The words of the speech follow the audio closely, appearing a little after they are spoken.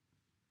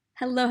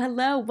Hello,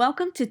 hello.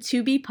 Welcome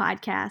to Be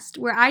Podcast,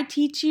 where I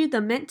teach you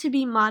the meant to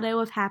be motto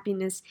of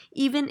happiness,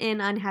 even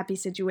in unhappy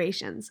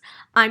situations.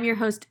 I'm your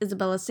host,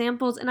 Isabella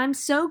Samples, and I'm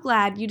so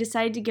glad you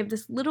decided to give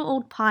this little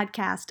old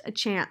podcast a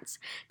chance.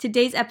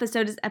 Today's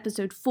episode is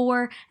episode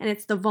 4, and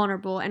it's The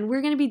Vulnerable, and we're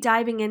going to be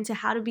diving into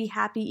how to be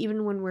happy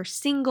even when we're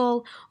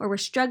single, or we're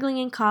struggling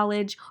in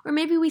college, or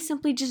maybe we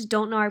simply just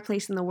don't know our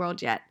place in the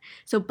world yet.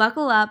 So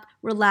buckle up,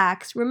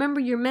 relax, remember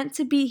you're meant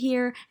to be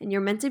here, and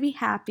you're meant to be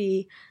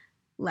happy.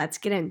 Let's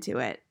get into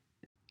it.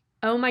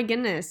 Oh my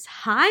goodness.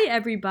 Hi,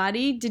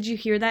 everybody. Did you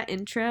hear that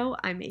intro?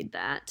 I made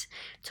that.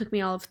 Took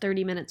me all of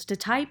 30 minutes to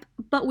type,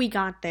 but we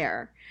got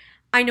there.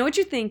 I know what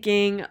you're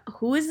thinking.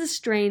 Who is this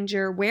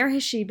stranger? Where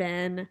has she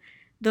been?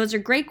 Those are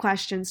great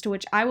questions to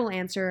which I will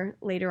answer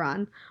later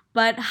on.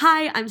 But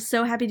hi, I'm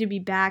so happy to be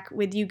back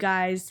with you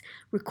guys,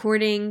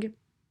 recording,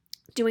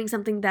 doing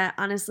something that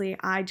honestly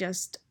I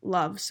just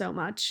love so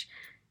much.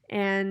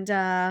 And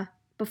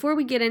before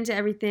we get into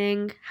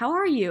everything, how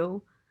are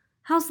you?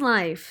 How's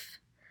life?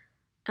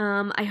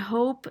 I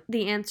hope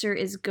the answer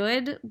is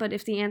good, but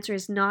if the answer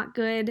is not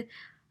good,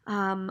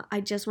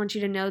 I just want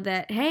you to know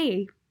that,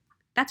 hey,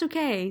 that's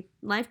okay.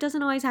 Life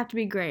doesn't always have to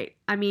be great.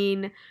 I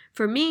mean,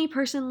 for me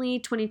personally,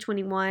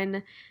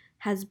 2021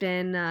 has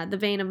been the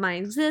vein of my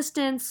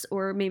existence,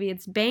 or maybe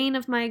it's bane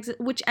of my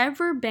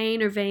whichever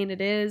bane or vein it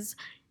is,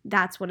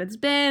 that's what it's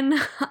been.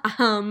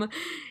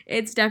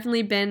 It's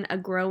definitely been a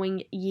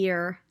growing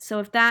year. So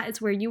if that is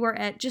where you are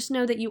at, just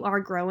know that you are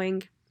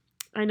growing.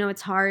 I know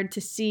it's hard to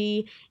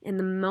see in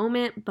the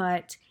moment,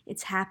 but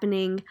it's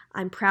happening.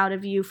 I'm proud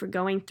of you for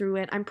going through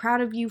it. I'm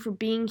proud of you for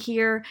being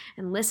here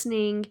and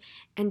listening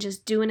and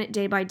just doing it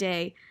day by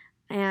day.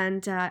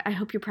 And I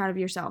hope you're proud of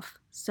yourself.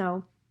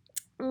 So,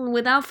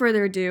 without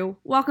further ado,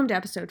 welcome to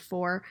episode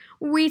 4.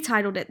 We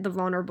titled it The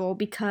Vulnerable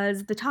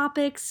because the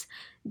topics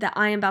that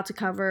I am about to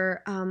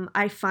cover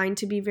I find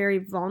to be very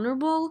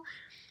vulnerable.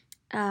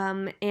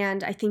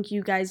 And I think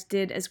you guys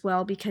did as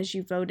well because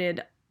you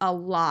voted a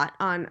lot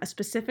on a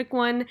specific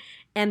one,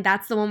 and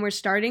that's the one we're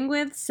starting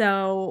with.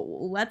 So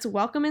let's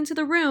welcome into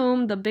the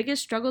room the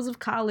biggest struggles of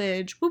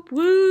college. Whoop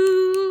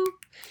whoop.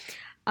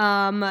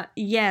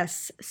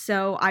 Yes,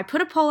 so I put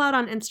a poll out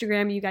on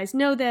Instagram. You guys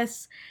know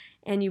this,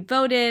 and you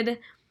voted.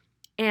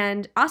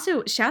 And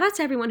also, shout out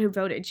to everyone who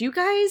voted. You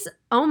guys,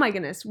 oh my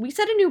goodness, we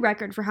set a new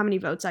record for how many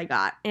votes I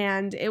got,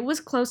 and it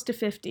was close to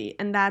 50,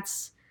 and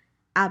that's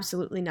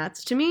absolutely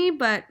nuts to me,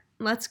 but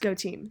let's go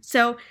team.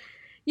 So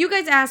you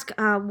guys ask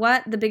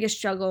what the biggest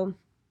struggle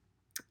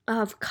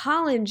of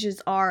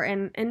colleges are,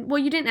 and well,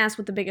 you didn't ask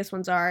what the biggest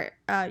ones are.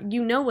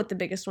 You know what the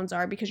biggest ones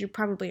are because you're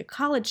probably a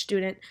college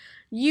student.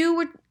 You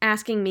were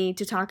asking me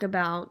to talk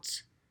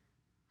about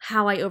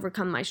how I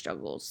overcome my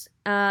struggles.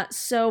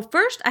 So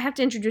first, I have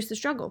to introduce the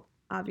struggle,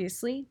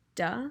 obviously,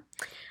 duh.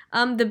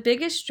 The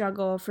biggest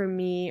struggle for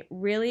me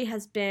really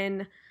has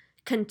been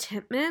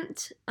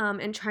contentment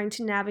and trying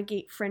to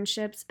navigate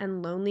friendships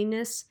and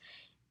loneliness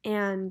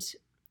and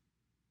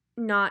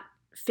not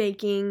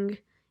faking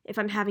if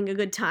I'm having a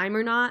good time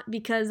or not,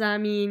 because I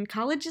mean,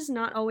 college is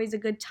not always a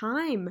good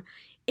time.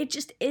 It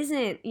just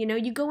isn't. You know,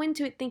 you go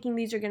into it thinking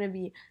these are going to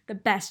be the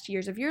best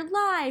years of your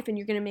life and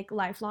you're going to make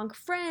lifelong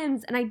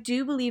friends, and I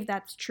do believe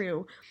that's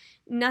true.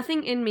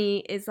 Nothing in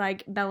me is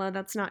like, Bella,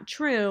 that's not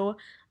true.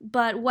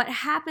 But what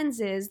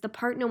happens is the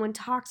part no one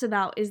talks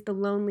about is the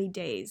lonely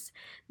days,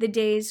 the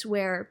days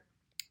where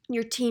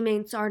your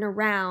teammates aren't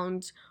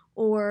around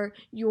or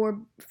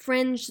your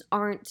friends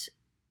aren't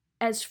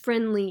as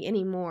friendly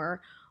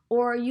anymore,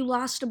 or you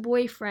lost a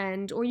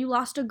boyfriend or you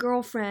lost a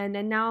girlfriend,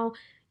 and now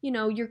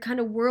you're kind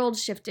of world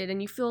shifted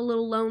and you feel a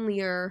little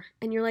lonelier,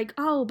 and you're like,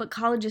 oh, but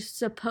college is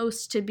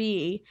supposed to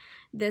be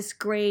this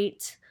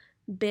great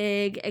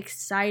big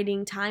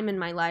exciting time in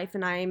my life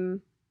and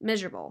I'm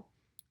miserable.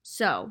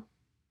 So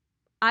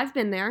I've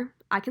been there.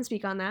 I can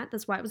speak on that.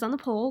 That's why it was on the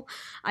poll.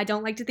 I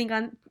don't like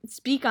to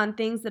speak on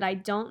things that I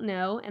don't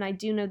know, and I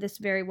do know this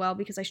very well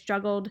because I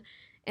struggled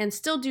and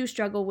still do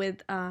struggle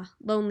with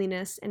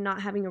loneliness and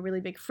not having a really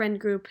big friend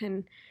group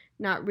and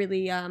not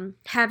really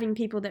having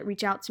people that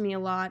reach out to me a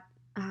lot.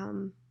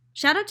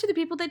 Shout out to the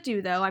people that do,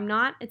 though.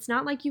 It's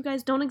not like you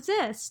guys don't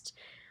exist.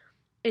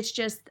 It's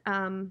just,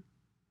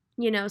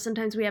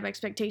 sometimes we have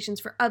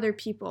expectations for other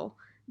people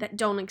that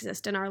don't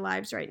exist in our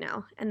lives right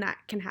now, and that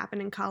can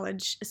happen in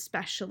college,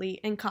 especially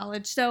in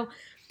college. So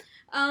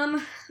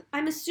I'm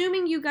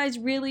assuming you guys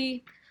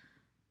really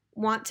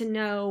want to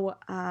know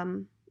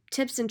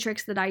tips and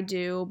tricks that I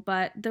do,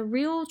 but the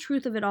real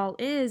truth of it all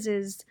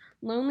is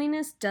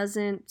loneliness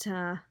doesn't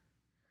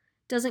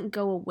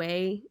go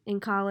away in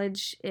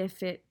college.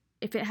 If it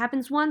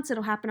happens once,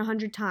 it'll happen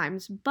 100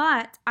 times.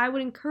 But I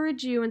would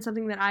encourage you, and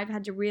something that I've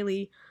had to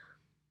really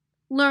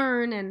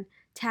learn and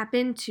tap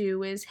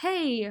into is,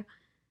 hey,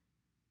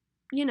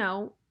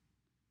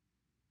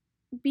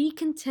 be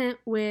content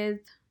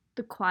with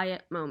the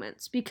quiet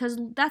moments, because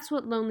that's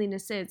what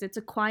loneliness is. It's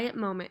a quiet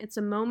moment. It's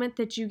a moment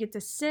that you get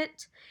to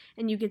sit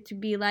and you get to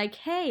be like,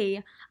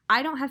 hey,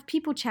 I don't have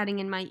people chatting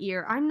in my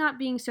ear. I'm not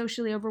being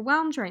socially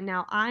overwhelmed right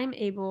now. I'm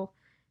able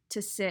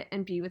to sit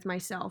and be with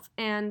myself.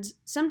 And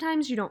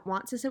sometimes you don't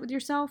want to sit with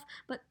yourself,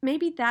 but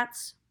maybe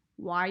that's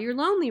why you're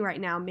lonely right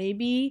now.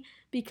 Maybe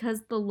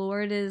because the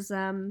Lord is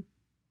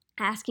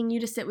asking you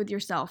to sit with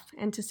yourself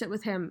and to sit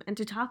with Him and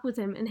to talk with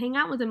Him and hang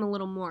out with Him a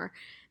little more.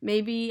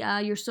 Maybe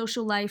your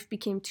social life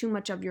became too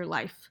much of your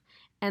life,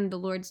 and the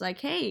Lord's like,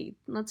 hey,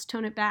 let's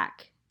tone it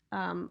back.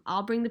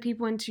 I'll bring the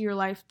people into your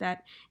life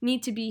that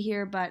need to be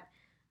here, but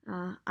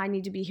I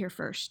need to be here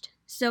first.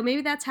 So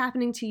maybe that's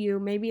happening to you.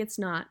 Maybe it's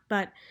not,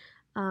 but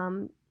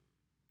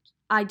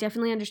I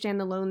definitely understand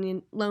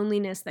the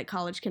loneliness that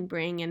college can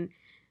bring, and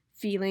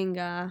feeling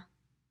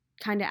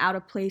kind of out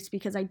of place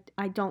because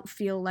I don't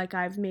feel like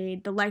I've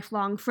made the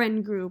lifelong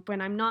friend group,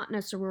 and I'm not in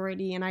a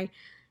sorority, and I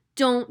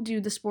don't do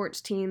the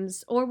sports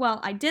teams, or well,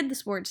 I did the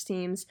sports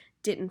teams,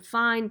 didn't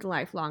find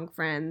lifelong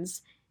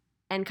friends,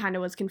 and kind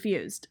of was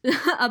confused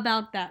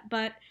about that.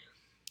 But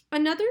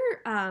another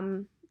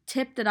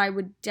tip that I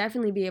would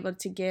definitely be able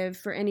to give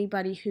for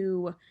anybody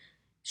who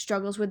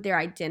struggles with their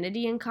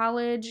identity in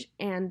college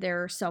and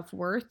their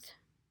self-worth,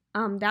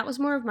 that was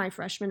more of my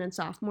freshman and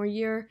sophomore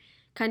year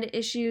kind of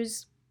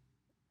issues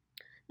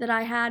that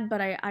I had,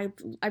 but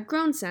I've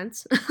grown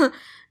since,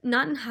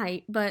 not in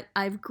height, but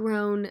I've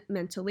grown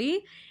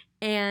mentally,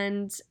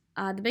 and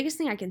the biggest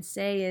thing I can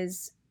say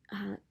is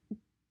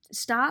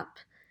stop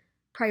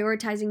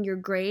prioritizing your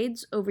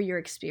grades over your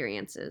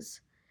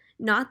experiences.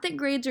 Not that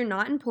grades are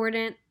not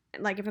important.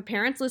 Like, if a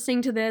parent's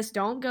listening to this,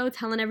 don't go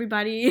telling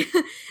everybody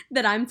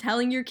that I'm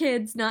telling your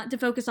kids not to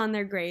focus on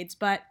their grades,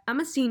 but I'm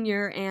a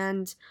senior,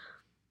 and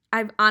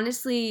I've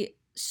honestly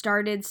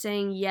started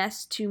saying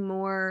yes to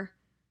more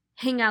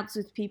hangouts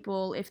with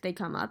people if they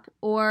come up,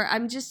 or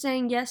I'm just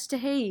saying yes to,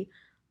 hey,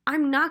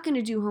 I'm not going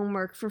to do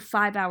homework for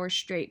 5 hours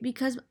straight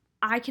because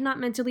I cannot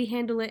mentally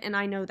handle it, and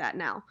I know that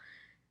now.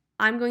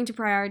 I'm going to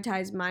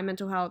prioritize my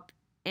mental health,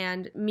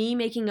 and me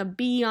making a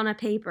B on a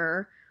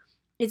paper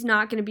is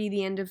not going to be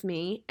the end of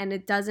me, and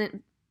it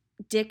doesn't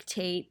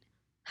dictate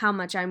how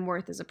much I'm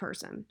worth as a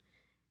person.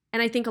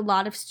 And I think a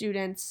lot of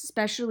students,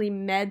 especially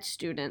med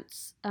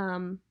students,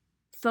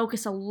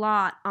 focus a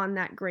lot on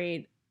that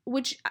grade,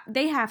 which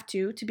they have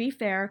to be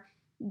fair.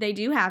 They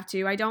do have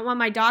to. I don't want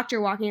my doctor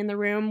walking in the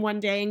room one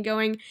day and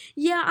going,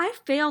 yeah, I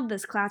failed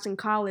this class in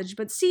college,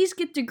 but C's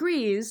get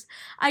degrees.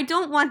 I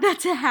don't want that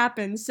to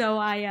happen. So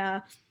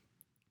I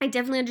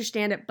definitely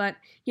understand it. But,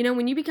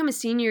 when you become a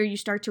senior, you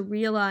start to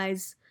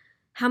realize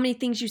how many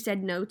things you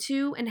said no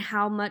to and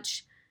how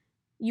much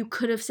you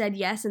could have said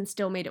yes and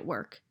still made it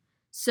work.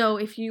 So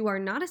if you are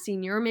not a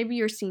senior, or maybe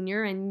you're a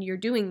senior and you're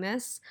doing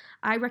this,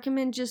 I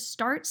recommend just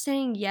start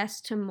saying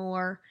yes to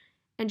more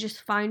and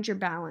just find your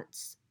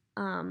balance.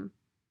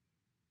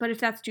 But if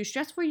that's too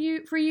stressful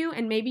for you,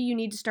 and maybe you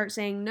need to start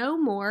saying no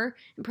more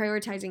and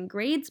prioritizing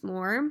grades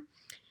more,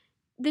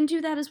 then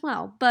do that as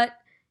well. But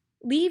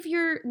leave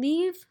your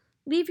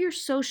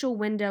social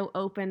window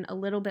open a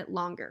little bit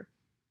longer,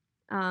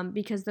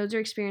 because those are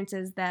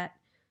experiences that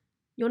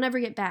you'll never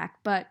get back,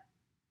 but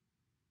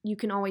you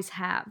can always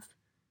have.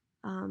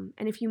 And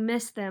if you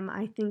miss them,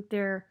 I think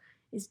there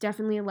is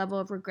definitely a level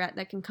of regret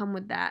that can come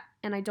with that,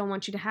 and I don't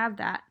want you to have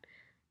that.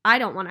 I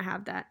don't want to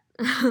have that.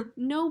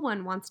 No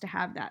one wants to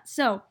have that.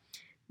 So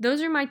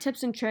those are my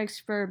tips and tricks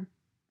for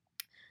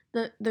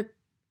the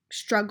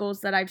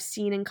struggles that I've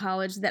seen in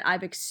college, that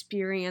I've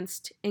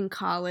experienced in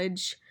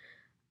college.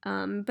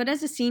 But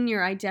as a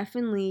senior, I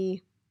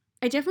definitely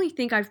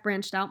think I've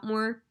branched out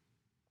more.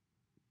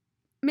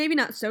 Maybe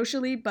not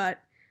socially, but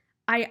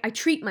I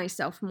treat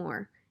myself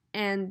more.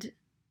 And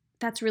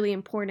that's really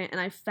important. And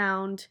I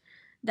found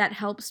that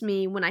helps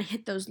me when I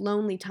hit those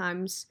lonely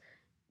times.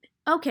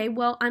 Okay,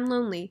 well, I'm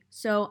lonely,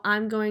 so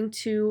I'm going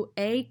to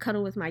A,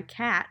 cuddle with my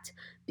cat,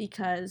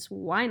 because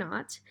why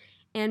not?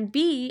 And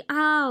B,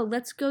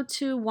 let's go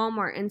to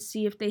Walmart and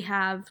see if they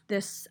have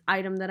this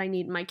item that I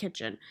need in my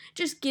kitchen.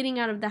 Just getting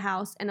out of the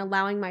house and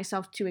allowing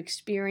myself to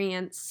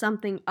experience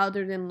something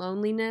other than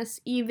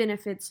loneliness, even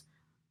if it's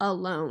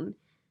alone,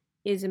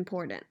 is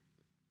important.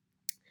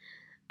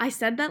 I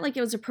said that like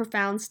it was a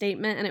profound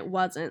statement, and it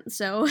wasn't,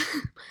 so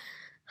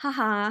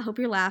haha, hope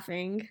you're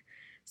laughing.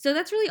 So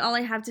that's really all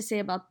I have to say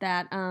about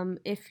that.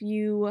 If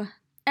you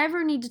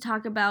ever need to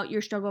talk about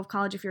your struggle of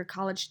college, if you're a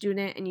college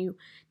student and you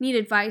need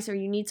advice or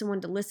you need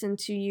someone to listen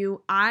to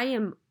you, I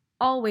am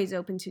always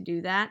open to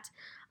do that.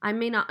 I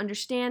may not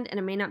understand and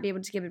I may not be able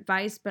to give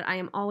advice, but I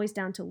am always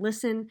down to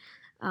listen.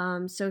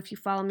 So if you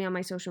follow me on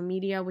my social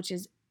media, which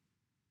is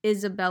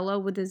Isabella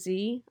with a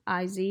Z,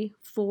 I-Z,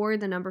 4,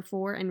 the number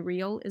 4, and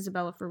real,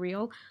 Isabella for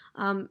real,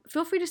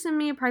 feel free to send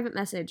me a private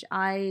message.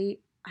 I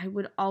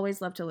would always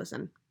love to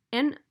listen.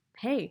 And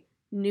hey,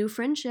 new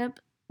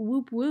friendship,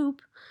 whoop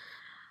whoop.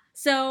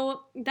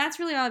 So that's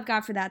really all I've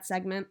got for that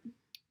segment.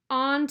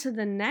 On to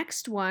the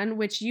next one,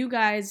 which you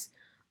guys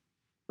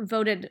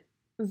voted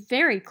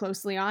very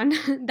closely on.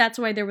 That's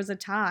why there was a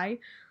tie.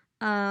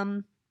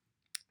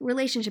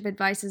 Relationship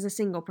advice as a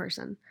single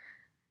person.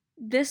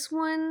 This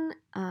one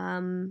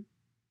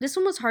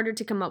was harder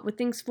to come up with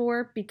things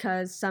for,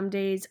 because some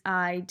days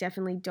I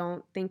definitely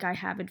don't think I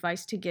have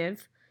advice to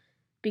give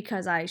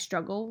because I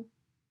struggle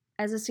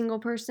as a single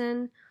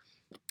person,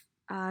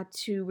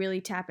 to really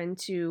tap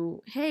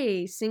into,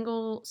 hey,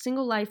 single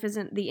life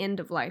isn't the end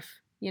of life.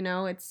 You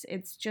know, it's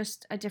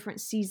just a different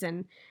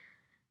season.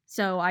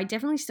 So I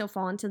definitely still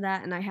fall into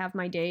that, and I have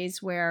my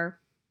days where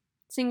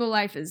single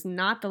life is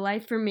not the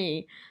life for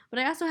me. But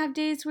I also have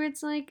days where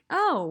it's like,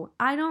 oh,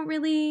 I don't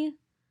really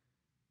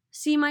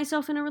see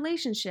myself in a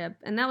relationship.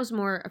 And that was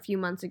more a few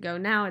months ago.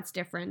 Now it's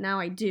different. Now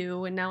I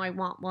do, and now I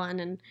want one,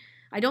 and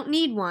I don't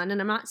need one, and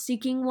I'm not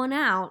seeking one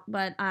out,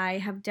 but I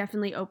have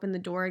definitely opened the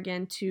door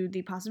again to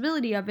the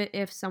possibility of it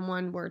if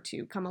someone were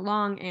to come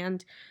along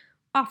and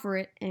offer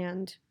it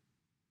and,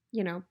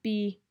 you know,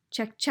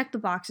 check the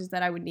boxes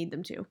that I would need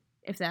them to,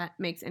 if that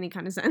makes any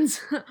kind of sense.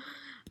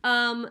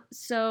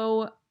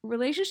 So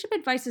relationship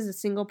advice as a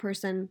single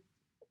person,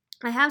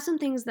 I have some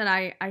things that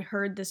I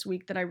heard this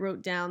week that I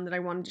wrote down that I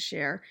wanted to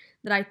share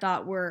that I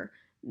thought were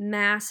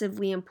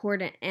massively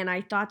important. And I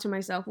thought to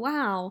myself,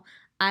 wow,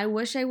 I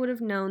wish I would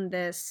have known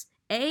this,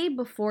 A,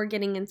 before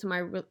getting into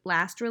my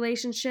last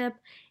relationship,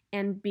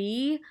 and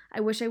B,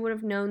 I wish I would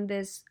have known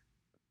this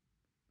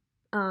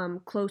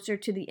closer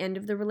to the end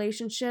of the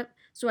relationship,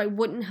 so I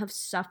wouldn't have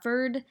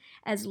suffered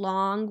as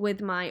long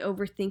with my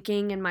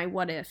overthinking and my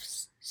what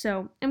ifs.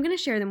 So I'm going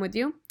to share them with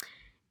you.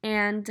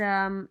 And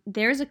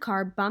there's a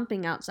car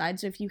bumping outside,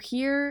 so if you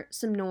hear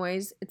some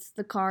noise, it's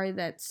the car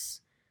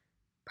that's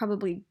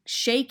probably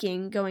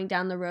shaking going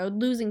down the road,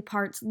 losing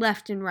parts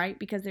left and right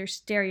because their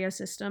stereo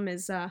system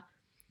is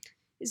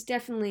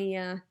definitely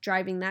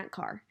driving that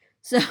car.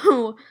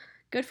 So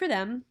good for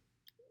them.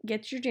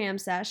 Get your jam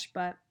sesh,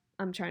 but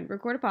I'm trying to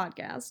record a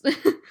podcast.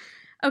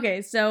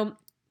 Okay, so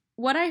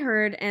what I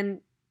heard, and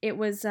it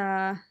was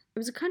a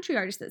country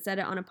artist that said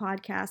it on a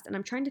podcast, and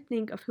I'm trying to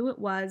think of who it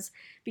was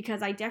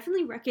because I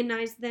definitely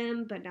recognized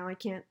them, but now I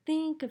can't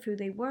think of who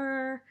they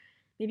were.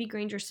 Maybe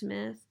Granger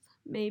Smith,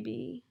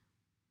 maybe.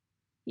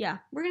 Yeah,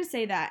 we're going to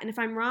say that, and if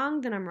I'm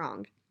wrong, then I'm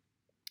wrong.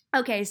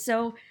 Okay,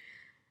 so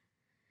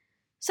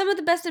some of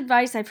the best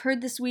advice I've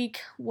heard this week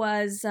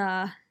was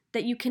that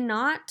you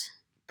cannot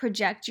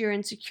project your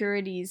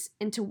insecurities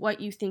into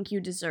what you think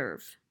you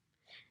deserve.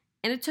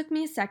 And it took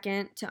me a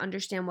second to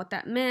understand what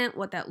that meant,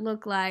 what that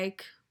looked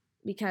like,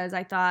 because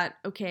I thought,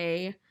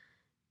 okay,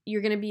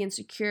 you're going to be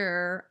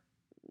insecure.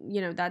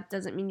 You know, that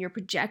doesn't mean you're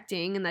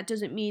projecting, and that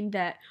doesn't mean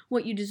that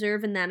what you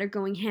deserve and that are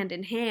going hand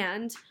in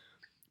hand.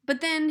 But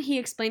then he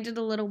explained it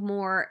a little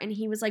more, and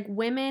he was like,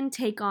 women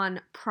take on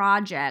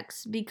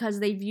projects because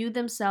they view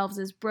themselves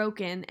as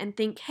broken and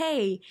think,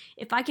 hey,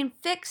 if I can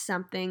fix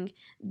something,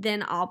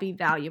 then I'll be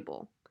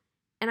valuable.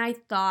 And I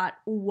thought,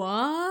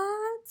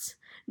 what?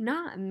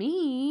 Not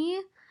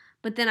me.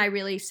 But then I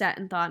really sat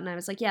and thought, and I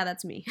was like, yeah,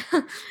 that's me.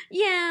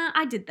 Yeah,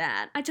 I did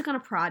that. I took on a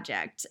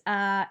project.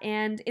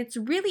 And it's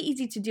really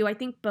easy to do. I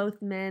think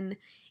both men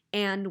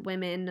and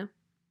women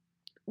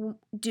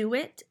do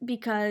it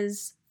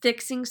because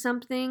fixing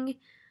something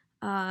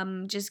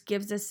just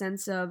gives a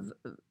sense of,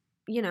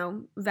 you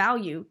know,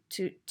 value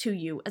to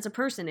you as a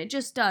person. It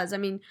just does. I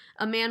mean,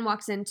 a man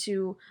walks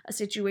into a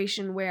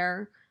situation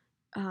where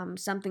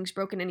something's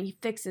broken and he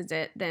fixes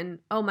it, then,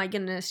 oh my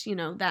goodness, you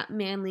know, that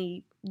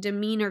manly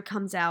demeanor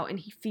comes out and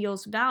he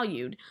feels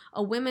valued.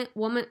 A woman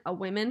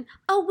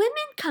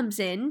comes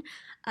in,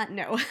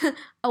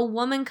 a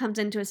woman comes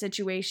into a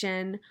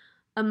situation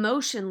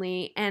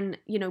emotionally and,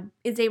 you know,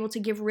 is able to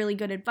give really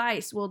good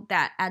advice. Well,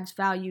 that adds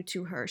value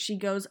to her. She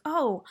goes,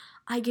 oh,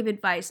 I give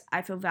advice,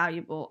 I feel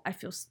valuable, I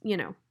feel, you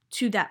know,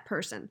 to that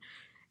person.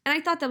 And I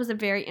thought that was a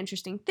very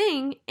interesting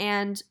thing.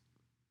 And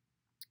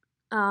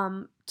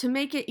to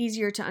make it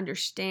easier to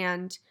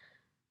understand,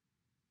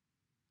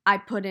 I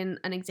put in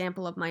an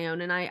example of my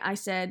own, and I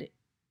said,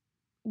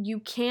 you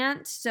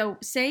can't, so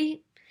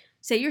say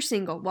you're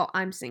single. Well,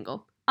 I'm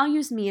single. I'll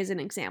use me as an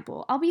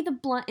example. I'll be the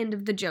blunt end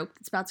of the joke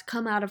that's about to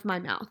come out of my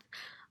mouth.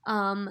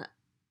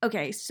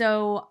 Okay,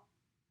 so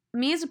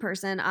me as a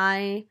person,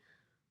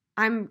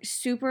 I'm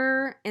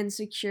super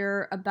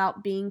insecure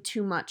about being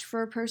too much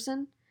for a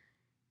person.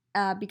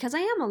 Because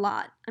I am a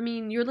lot. I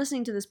mean, you're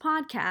listening to this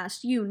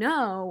podcast, you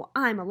know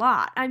I'm a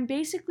lot. I'm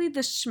basically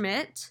the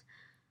Schmidt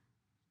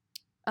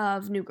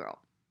of New Girl,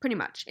 pretty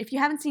much. If you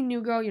haven't seen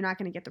New Girl, you're not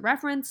going to get the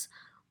reference,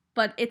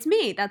 but it's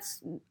me.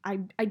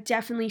 I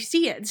definitely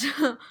see it.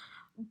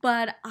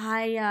 But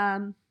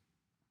I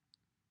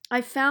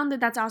found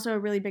that that's also a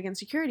really big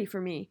insecurity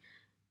for me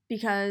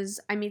because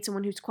I meet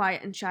someone who's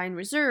quiet and shy and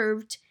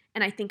reserved,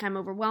 and I think I'm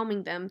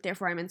overwhelming them,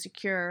 therefore I'm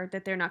insecure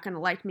that they're not going to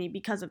like me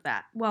because of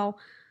that. Well,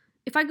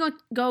 if I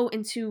go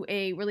into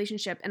a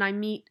relationship and I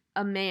meet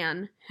a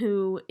man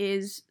who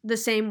is the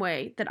same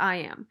way that I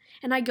am,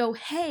 and I go,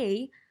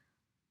 hey,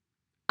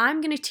 I'm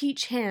going to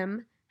teach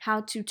him how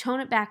to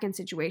tone it back in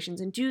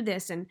situations and do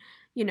this and,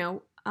 you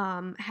know,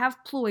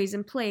 have ploys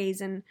and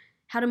plays and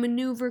how to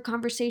maneuver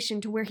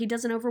conversation to where he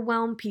doesn't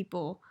overwhelm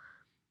people,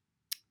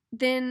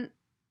 then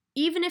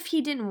even if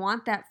he didn't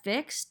want that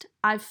fixed,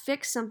 I've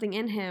fixed something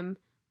in him.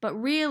 But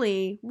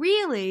really,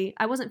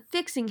 I wasn't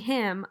fixing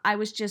him. I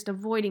was just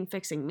avoiding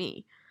fixing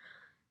me.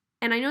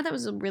 And I know that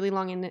was a really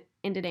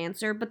long-ended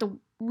answer, but the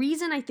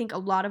reason I think a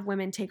lot of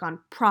women take on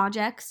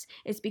projects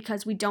is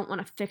because we don't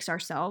want to fix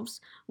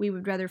ourselves. We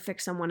would rather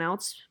fix someone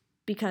else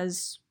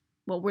because,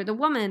 well, we're the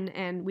woman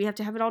and we have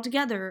to have it all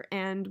together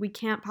and we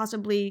can't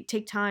possibly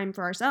take time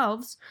for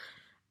ourselves.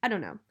 I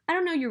don't know. I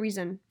don't know your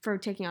reason for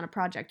taking on a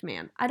project,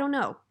 man. I don't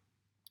know.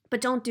 But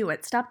don't do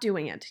it. Stop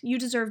doing it. You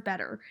deserve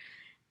better.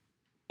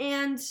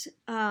 And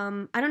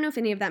I don't know if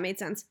any of that made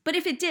sense. But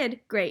if it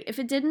did, great. If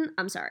it didn't,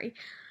 I'm sorry.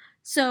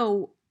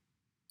 So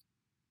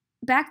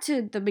back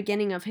to the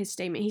beginning of his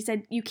statement, he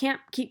said, you can't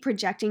keep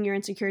projecting your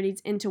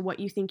insecurities into what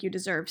you think you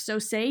deserve. So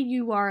say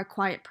you are a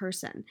quiet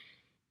person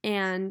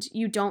and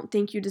you don't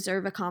think you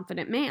deserve a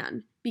confident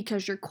man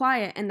because you're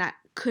quiet and that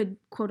could,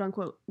 quote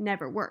unquote,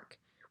 never work.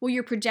 Well,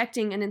 you're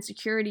projecting an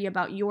insecurity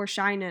about your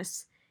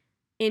shyness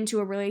into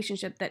a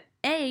relationship that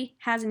A,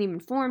 hasn't even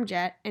formed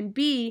yet, and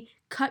B,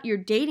 cut your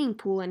dating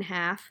pool in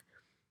half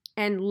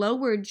and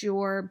lowered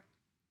your,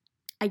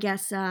 I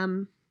guess,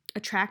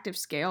 attractive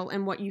scale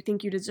and what you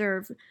think you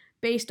deserve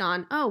based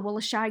on, oh, well,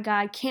 a shy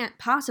guy can't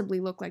possibly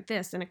look like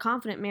this, and a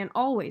confident man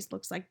always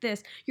looks like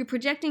this. You're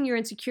projecting your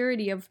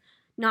insecurity of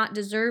not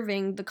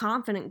deserving the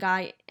confident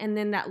guy, and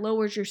then that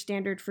lowers your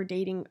standard for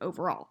dating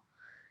overall.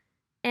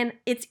 And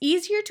it's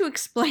easier to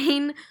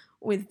explain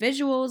with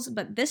visuals,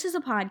 but this is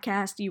a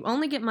podcast. You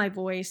only get my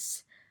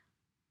voice,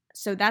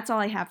 so that's all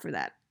I have for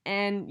that.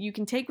 And you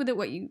can take with it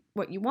what you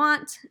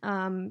want.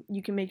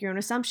 You can make your own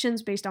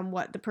assumptions based on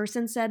what the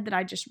person said that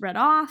I just read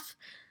off.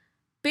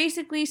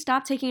 Basically,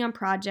 stop taking on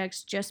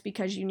projects just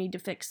because you need to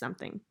fix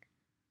something,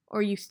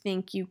 or you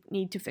think you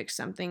need to fix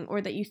something,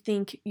 or that you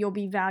think you'll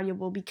be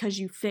valuable because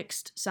you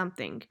fixed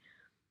something.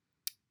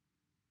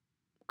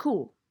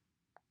 Cool.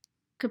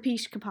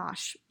 Capiche,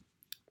 caposh.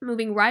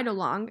 Moving right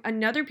along,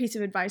 another piece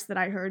of advice that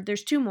I heard,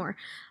 there's two more.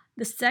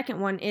 The second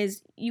one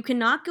is you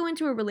cannot go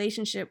into a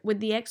relationship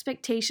with the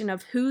expectation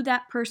of who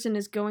that person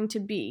is going to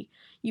be.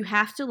 You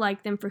have to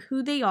like them for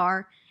who they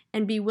are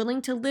and be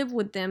willing to live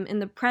with them in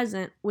the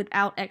present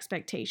without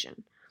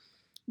expectation.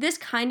 This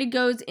kind of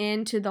goes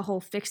into the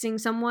whole fixing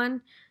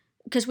someone,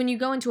 because when you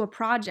go into a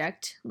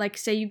project, like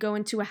say you go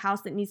into a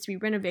house that needs to be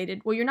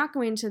renovated, well, you're not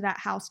going into that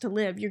house to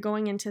live. You're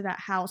going into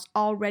that house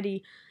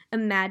already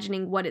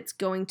imagining what it's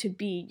going to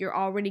be. You're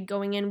already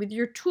going in with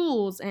your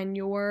tools and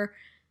your,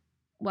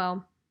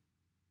 well,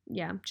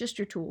 yeah, just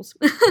your tools.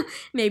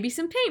 Maybe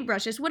some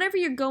paintbrushes, whatever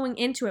you're going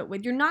into it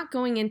with. You're not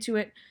going into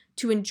it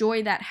to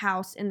enjoy that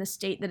house in the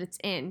state that it's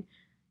in.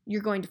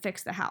 You're going to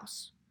fix the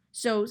house.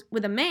 So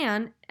with a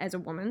man, as a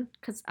woman,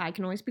 because I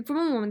can only speak from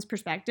a woman's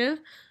perspective,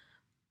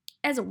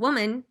 as a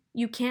woman,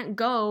 you can't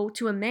go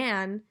to a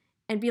man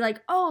and be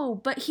like,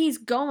 oh, but he's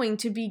going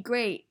to be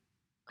great.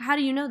 How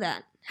do you know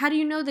that? How do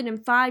you know that in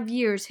 5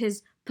 years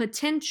his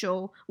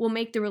potential will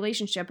make the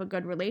relationship a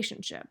good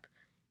relationship?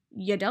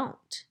 You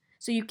don't.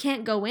 So you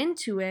can't go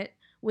into it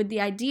with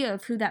the idea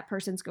of who that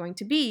person's going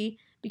to be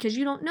because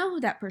you don't know who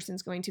that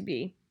person's going to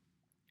be.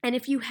 And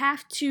if you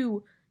have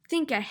to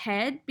think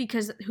ahead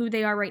because who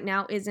they are right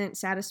now isn't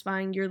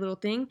satisfying your little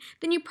thing,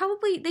 then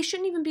they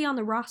shouldn't even be on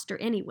the roster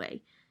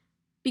anyway.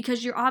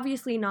 Because you're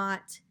obviously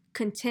not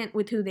content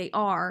with who they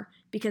are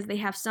because they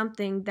have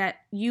something that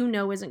you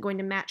know isn't going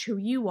to match who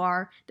you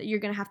are, that you're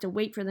going to have to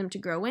wait for them to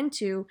grow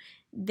into.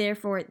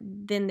 Therefore,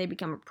 then they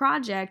become a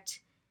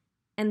project,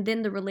 and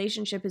then the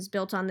relationship is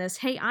built on this,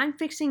 hey, I'm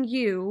fixing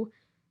you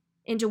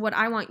into what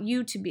I want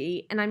you to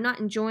be, and I'm not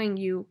enjoying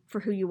you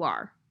for who you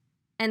are.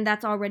 And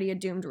that's already a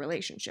doomed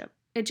relationship.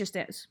 It just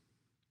is.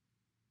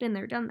 Been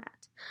there, done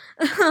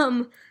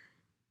that.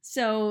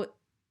 So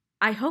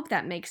I hope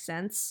that makes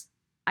sense.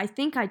 I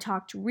think I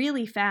talked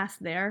really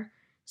fast there,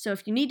 so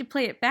if you need to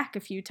play it back a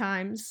few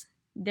times,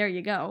 there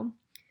you go.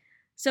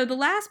 So the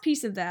last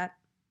piece of that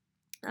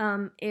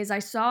is I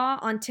saw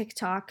on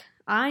TikTok,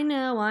 I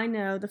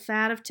know, the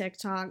fad of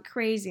TikTok,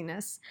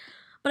 craziness,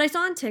 but I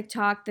saw on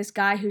TikTok this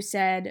guy who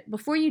said,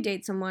 before you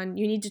date someone,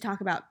 you need to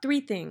talk about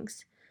 3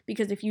 things,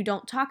 because if you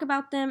don't talk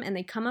about them and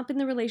they come up in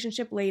the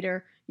relationship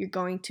later, you're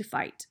going to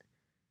fight,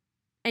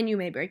 and you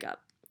may break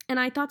up. And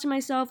I thought to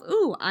myself,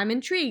 ooh, I'm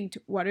intrigued.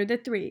 What are the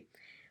 3?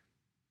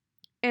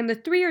 And the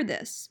 3 are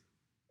this.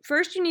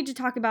 First, you need to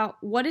talk about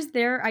what is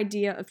their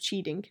idea of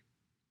cheating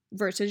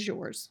versus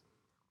yours.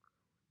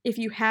 If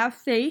you have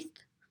faith,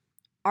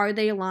 are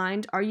they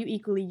aligned? Are you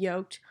equally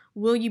yoked?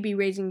 Will you be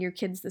raising your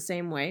kids the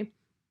same way?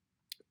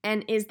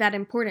 And is that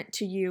important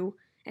to you?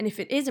 And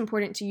if it is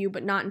important to you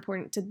but not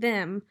important to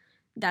them,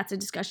 that's a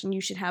discussion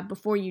you should have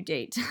before you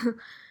date.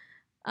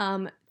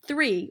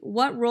 3,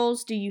 what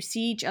roles do you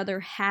see each other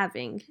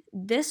having?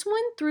 This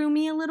one threw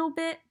me a little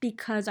bit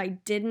because I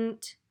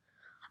didn't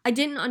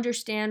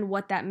understand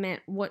what that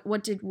meant.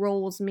 What did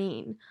roles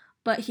mean?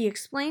 But he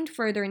explained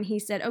further and he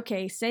said,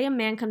 okay, say a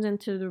man comes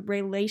into the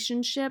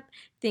relationship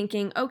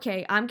thinking,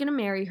 okay, I'm going to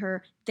marry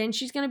her, then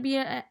she's going to be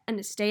a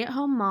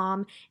stay-at-home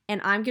mom,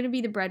 and I'm going to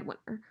be the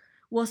breadwinner.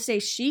 Well, say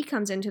she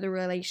comes into the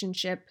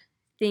relationship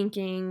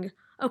thinking,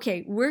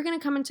 okay, we're going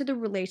to come into the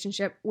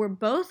relationship, we're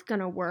both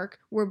going to work,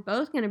 we're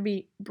both going to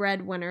be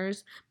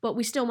breadwinners, but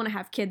we still want to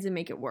have kids and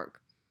make it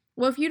work.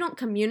 Well, if you don't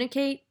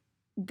communicate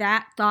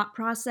that thought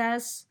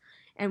process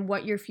and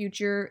what your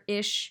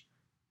future-ish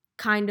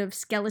kind of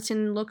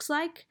skeleton looks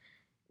like,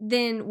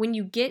 then when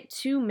you get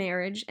to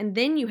marriage and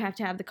then you have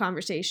to have the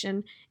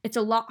conversation, it's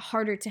a lot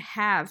harder to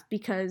have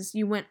because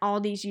you went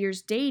all these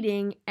years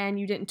dating and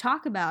you didn't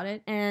talk about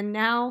it. And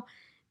now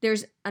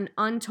there's an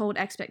untold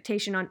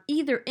expectation on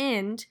either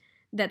end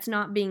that's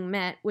not being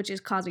met, which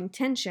is causing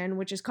tension,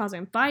 which is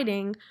causing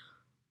fighting,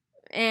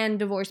 and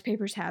divorce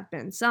papers have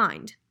been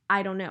signed.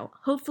 I don't know.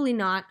 Hopefully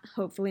not.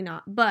 Hopefully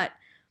not. But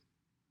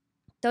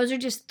those are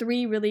just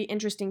 3 really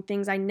interesting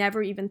things I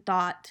never even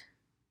thought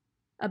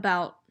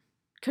about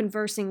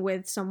conversing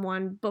with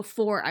someone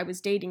before I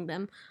was dating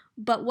them.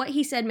 But what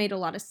he said made a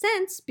lot of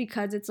sense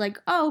because it's like,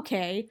 oh,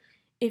 okay,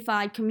 if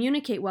I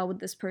communicate well with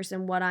this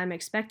person, what I'm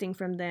expecting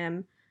from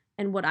them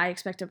and what I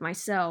expect of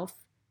myself,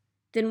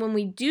 then when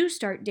we do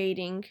start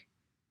dating,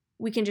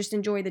 we can just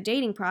enjoy the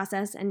dating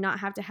process and not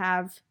have to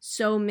have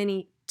so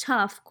many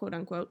tough, quote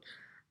unquote,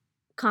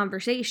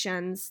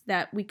 conversations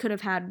that we could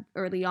have had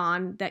early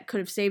on that could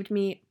have saved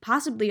me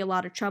possibly a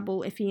lot of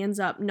trouble if he ends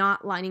up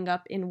not lining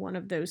up in one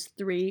of those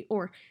 3,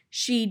 or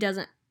she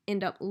doesn't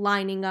end up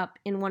lining up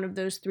in one of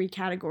those 3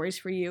 categories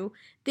for you.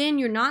 Then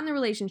you're not in the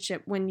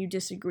relationship when you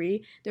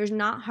disagree. There's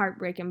not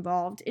heartbreak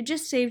involved. It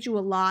just saves you a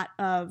lot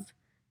of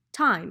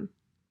time.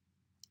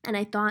 And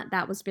I thought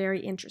that was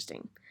very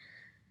interesting.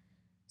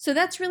 So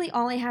that's really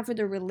all I have for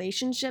the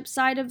relationship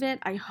side of it.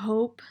 I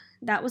hope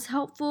that was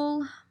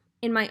helpful.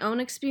 In my own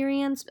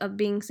experience of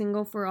being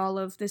single for all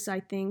of this, I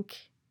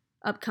think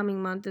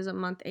upcoming month is a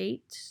month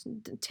 8,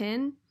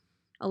 10,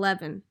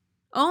 11.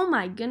 Oh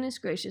my goodness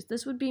gracious.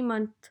 This would be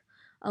month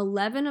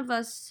 11 of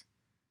us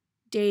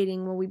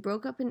dating. Well, we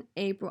broke up in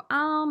April.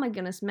 Oh my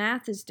goodness.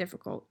 Math is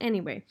difficult.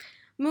 Anyway,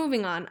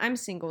 moving on. I'm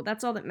single.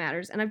 That's all that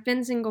matters. And I've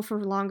been single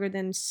for longer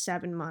than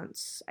 7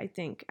 months, I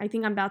think. I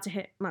think I'm about to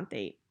hit month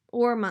 8.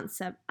 Or month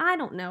 7. I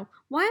don't know.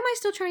 Why am I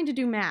still trying to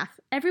do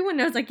math? Everyone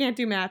knows I can't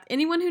do math.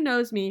 Anyone who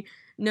knows me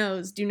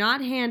knows. Do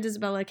not hand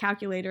Isabella a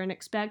calculator and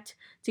expect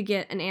to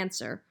get an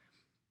answer.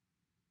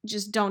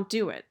 Just don't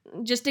do it.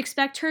 Just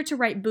expect her to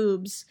write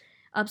boobs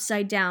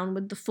upside down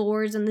with the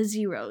 4s and the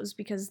 0s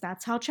because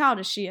that's how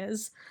childish she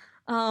is.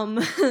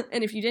 And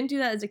if you didn't do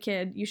that as a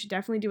kid, you should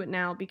definitely do it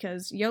now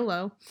because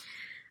YOLO.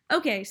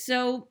 Okay,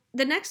 so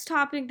the next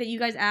topic that you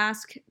guys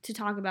asked to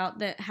talk about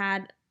that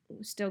had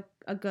still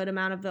a good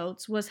amount of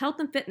votes was health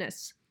and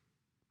fitness.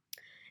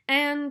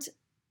 And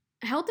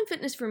health and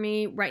fitness for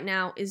me right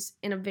now is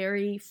in a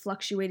very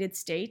fluctuated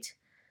state.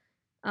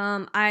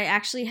 I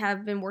actually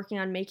have been working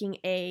on making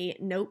a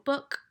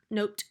notebook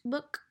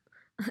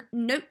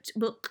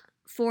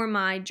for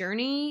my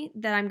journey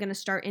that I'm going to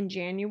start in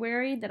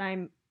January that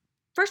I'm,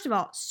 first of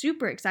all,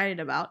 super excited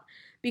about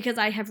because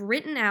I have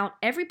written out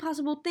every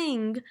possible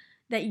thing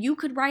that you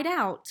could write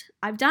out.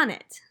 I've done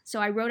it. So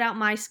I wrote out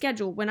my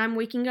schedule, when I'm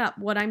waking up,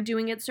 what I'm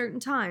doing at certain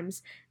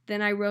times.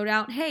 Then I wrote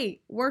out,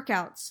 hey,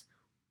 workouts,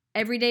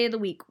 every day of the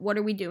week. What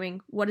are we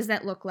doing? What does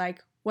that look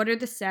like? What are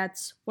the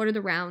sets? What are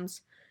the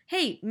rounds?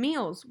 Hey,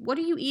 meals, what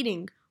are you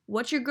eating?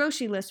 What's your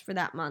grocery list for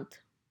that month?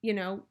 You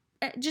know,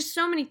 just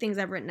so many things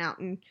I've written out.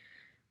 And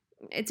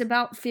it's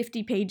about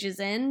 50 pages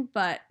in,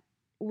 but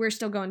we're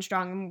still going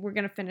strong and we're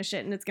going to finish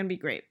it and it's going to be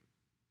great.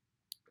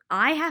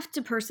 I have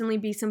to personally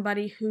be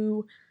somebody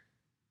who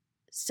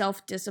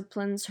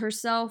self-disciplines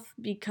herself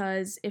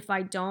because if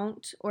I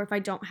don't, or if I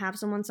don't have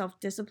someone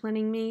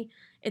self-disciplining me,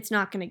 it's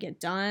not going to get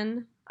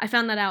done. I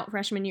found that out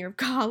freshman year of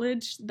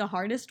college the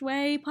hardest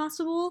way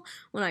possible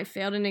when I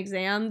failed an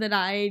exam that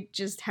I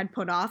just had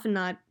put off and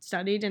not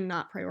studied and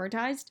not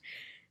prioritized.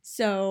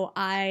 So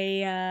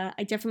I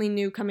definitely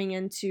knew coming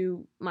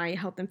into my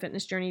health and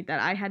fitness journey that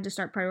I had to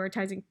start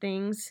prioritizing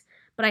things.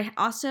 But I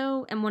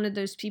also am one of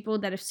those people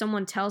that if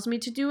someone tells me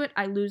to do it,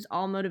 I lose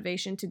all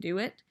motivation to do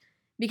it.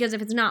 Because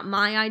if it's not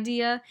my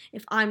idea,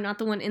 if I'm not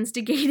the one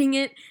instigating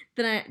it,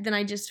 then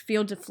I just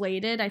feel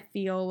deflated. I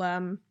feel,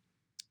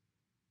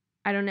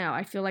 I don't know,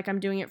 I feel like I'm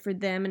doing it for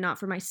them and not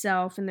for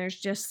myself, and there's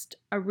just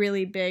a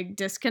really big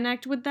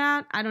disconnect with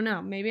that. I don't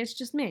know, maybe it's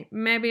just me.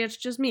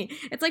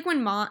 It's like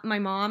when my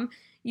mom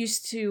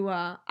used to,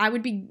 I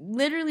would be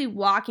literally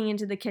walking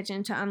into the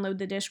kitchen to unload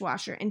the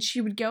dishwasher, and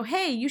she would go,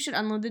 hey, you should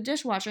unload the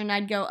dishwasher, and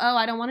I'd go, oh,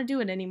 I don't want to do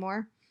it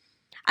anymore.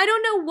 I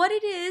don't know what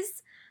it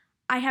is.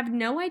 I have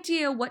no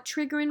idea what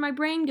trigger in my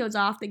brain goes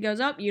off that goes,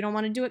 oh, you don't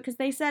want to do it because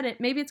they said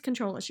it. Maybe it's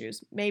control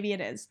issues. Maybe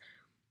it is.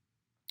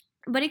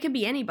 But it could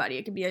be anybody.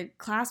 It could be a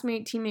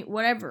classmate, teammate,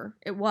 whatever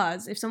it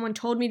was. If someone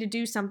told me to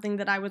do something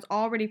that I was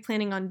already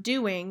planning on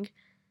doing,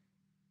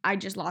 I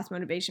just lost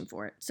motivation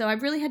for it. So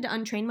I've really had to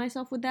untrain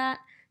myself with that.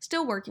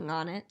 Still working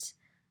on it.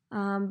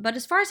 But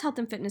as far as health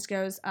and fitness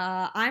goes,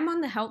 I'm on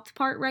the health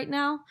part right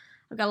now.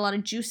 I've got a lot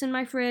of juice in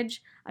my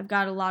fridge. I've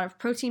got a lot of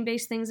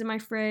protein-based things in my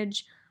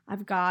fridge.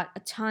 I've got a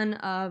ton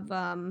of,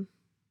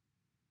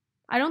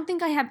 I don't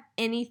think I have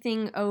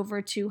anything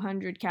over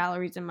 200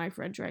 calories in my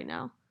fridge right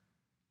now.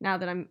 Now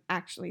that I'm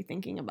actually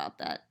thinking about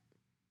that.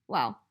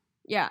 Wow.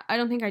 Yeah, I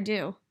don't think I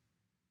do.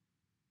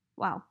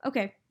 Wow.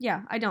 Okay.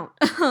 Yeah, I don't.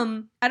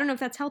 I don't know if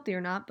that's healthy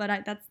or not,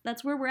 but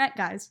that's where we're at,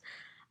 guys.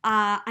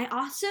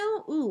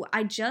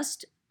 I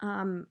just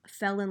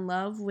fell in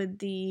love with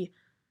the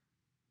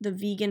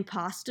vegan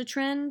pasta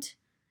trend.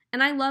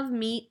 And I love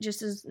meat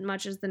just as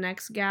much as the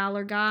next gal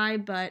or guy,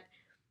 but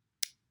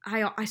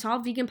I saw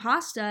vegan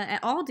pasta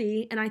at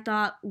Aldi and I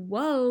thought,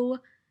 whoa,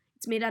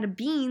 it's made out of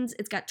beans.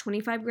 It's got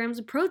 25 grams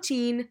of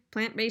protein,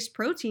 plant-based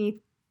protein.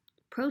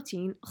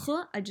 Protein.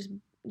 Ugh, I just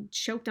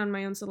choked on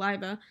my own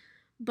saliva.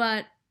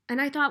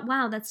 And I thought,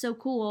 wow, that's so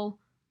cool.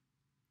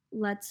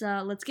 Let's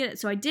get it.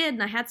 So I did,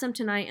 and I had some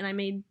tonight,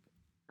 and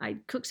I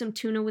cooked some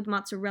tuna with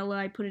mozzarella.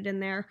 I put it in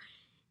there,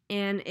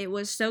 and it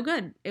was so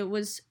good. It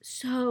was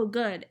so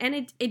good. And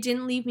it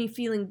didn't leave me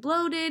feeling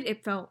bloated. I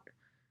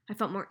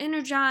felt more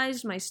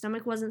energized. My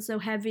stomach wasn't so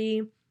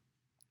heavy.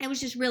 It was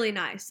just really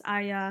nice.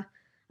 I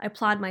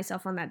applaud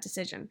myself on that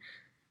decision.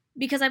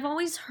 Because I've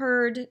always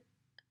heard,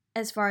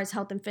 as far as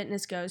health and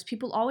fitness goes,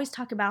 people always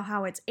talk about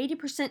how it's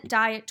 80%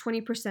 diet,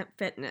 20%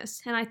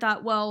 fitness. And I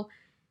thought, well,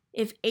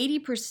 if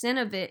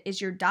 80% of it is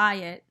your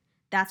diet,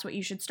 that's what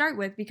you should start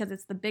with because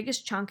it's the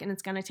biggest chunk and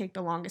it's going to take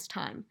the longest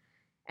time.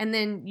 And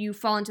then you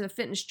fall into the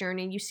fitness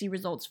journey and you see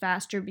results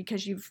faster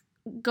because you've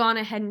gone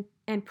ahead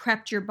and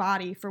prepped your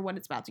body for what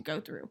it's about to go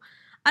through.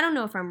 I don't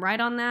know if I'm right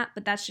on that,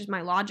 but that's just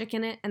my logic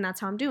in it, and that's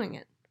how I'm doing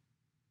it.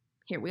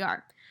 Here we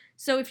are.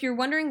 So if you're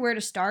wondering where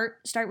to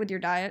start with your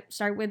diet.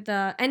 Start with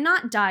and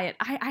not diet.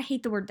 I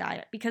hate the word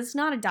diet because it's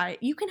not a diet.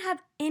 You can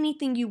have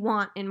anything you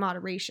want in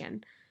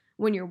moderation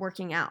when you're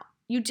working out.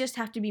 You just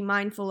have to be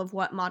mindful of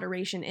what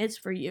moderation is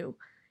for you.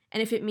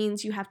 And if it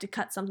means you have to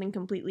cut something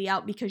completely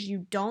out because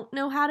you don't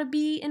know how to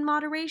be in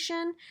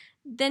moderation,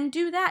 then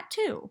do that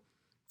too.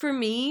 For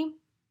me,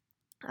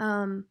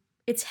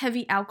 it's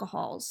heavy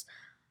alcohols.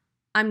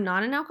 I'm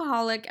not an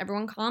alcoholic.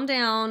 Everyone calm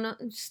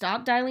down.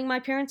 Stop dialing my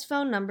parents'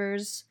 phone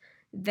numbers.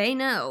 They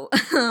know.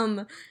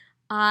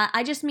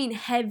 I just mean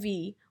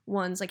heavy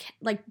ones,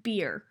 like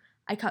beer.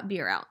 I cut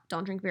beer out.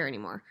 Don't drink beer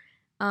anymore.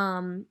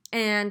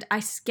 And I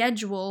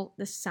schedule,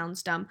 this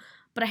sounds dumb,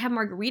 but I have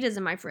margaritas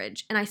in my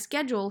fridge. And I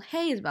schedule,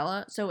 hey,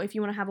 Isabella, so if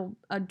you want to have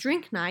a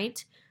drink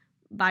night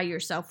by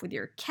yourself with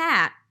your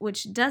cat,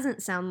 which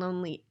doesn't sound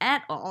lonely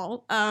at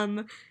all,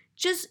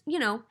 just,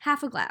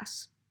 half a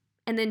glass.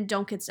 And then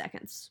don't get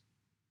seconds.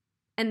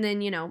 And then,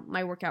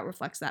 my workout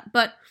reflects that.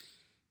 But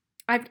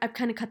I've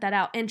kind of cut that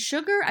out. And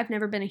sugar, I've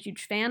never been a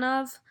huge fan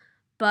of.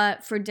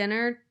 But for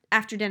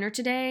after dinner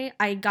today,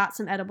 I got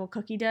some edible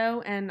cookie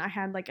dough and I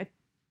had like a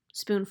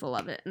spoonful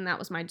of it, and that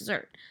was my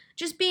dessert.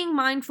 Just being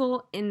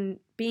mindful and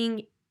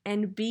being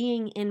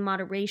in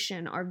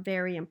moderation are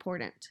very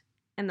important.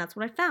 And that's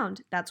what I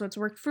found. That's what's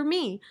worked for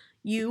me.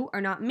 You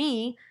are not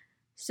me.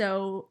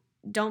 So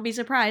don't be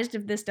surprised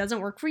if this doesn't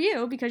work for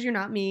you because you're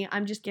not me.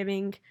 I'm just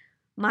giving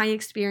my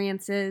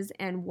experiences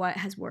and what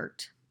has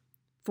worked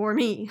for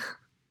me.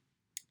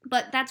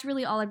 But that's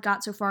really all I've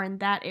got so far in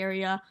that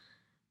area.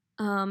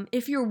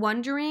 If you're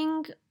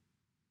wondering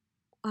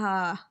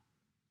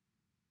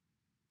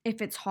if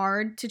it's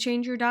hard to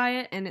change your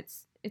diet, and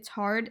it's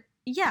hard,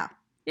 yeah,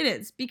 it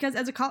is. Because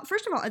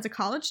first of all, as a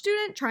college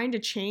student, trying to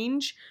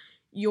change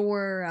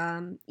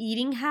your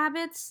eating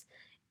habits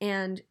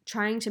and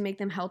trying to make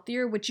them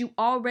healthier, which you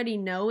already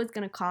know is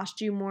going to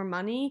cost you more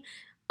money,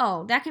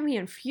 oh, that can be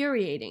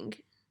infuriating.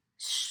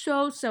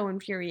 So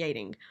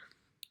infuriating.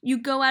 You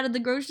go out of the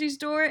grocery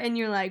store and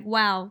you're like,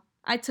 wow,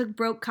 I took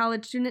broke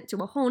college student to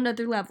a whole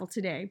nother level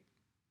today.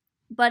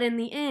 But in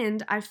the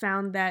end, I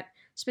found that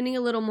spending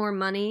a little more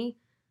money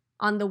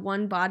on the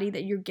one body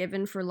that you're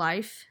given for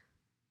life,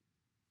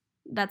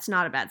 that's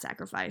not a bad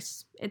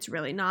sacrifice. It's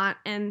really not.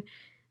 And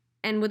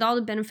with all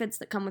the benefits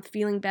that come with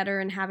feeling better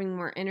and having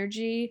more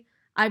energy,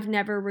 I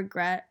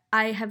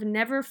have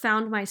never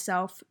found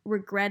myself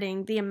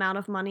regretting the amount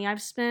of money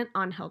I've spent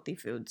on healthy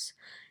foods.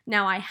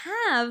 Now, I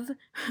have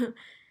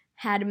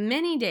had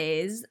many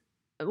days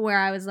where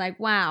I was like,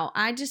 wow,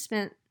 I just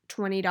spent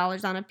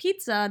 $20 on a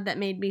pizza that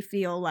made me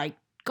feel like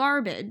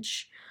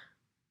garbage.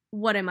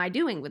 What am I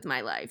doing with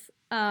my life?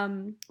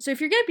 So if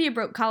you're going to be a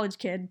broke college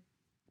kid,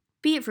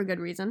 be it for good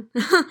reason.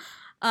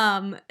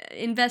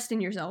 Invest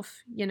in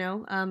yourself,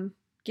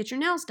 get your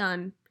nails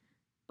done,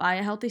 buy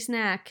a healthy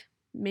snack.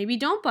 Maybe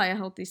don't buy a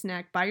healthy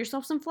snack. Buy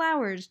yourself some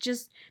flowers.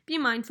 Just be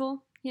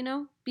mindful,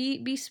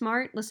 be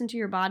smart. Listen to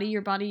your body.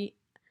 Your body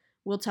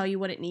will tell you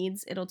what it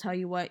needs. It'll tell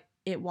you what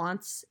it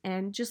wants,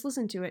 and just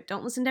listen to it.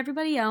 Don't listen to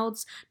everybody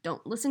else.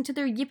 Don't listen to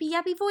their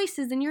yippy-yappy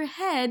voices in your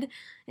head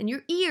and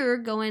your ear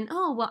going,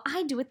 oh, well,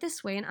 I do it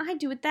this way, and I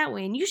do it that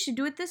way, and you should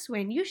do it this way,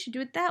 and you should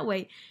do it that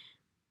way.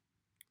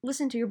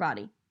 Listen to your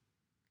body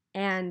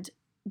and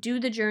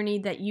do the journey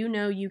that you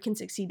know you can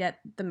succeed at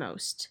the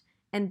most,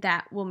 and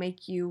that will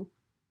make you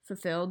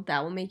fulfilled.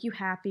 That will make you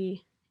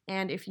happy.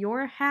 And if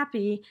you're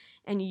happy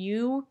and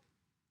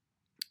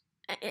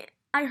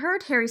I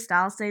heard Harry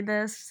Styles say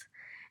this,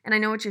 and I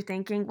know what you're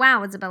thinking.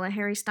 Wow, Isabella,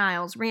 Harry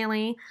Styles,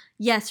 really?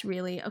 Yes,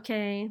 really,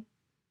 okay.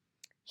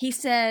 He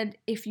said,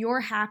 if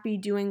you're happy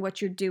doing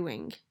what you're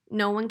doing,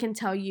 no one can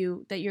tell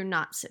you that you're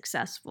not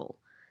successful.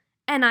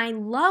 And I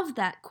love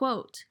that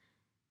quote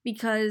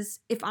Because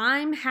if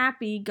I'm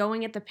happy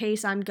going at the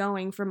pace I'm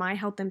going for my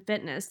health and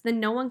fitness, then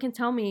no one can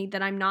tell me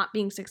that I'm not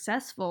being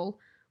successful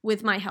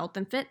with my health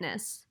and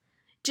fitness.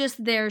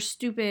 Just their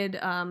stupid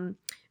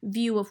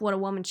view of what a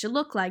woman should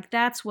look like,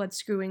 that's what's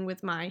screwing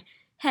with my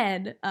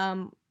head,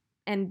 and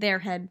their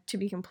head, to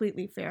be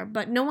completely fair.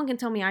 But no one can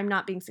tell me I'm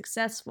not being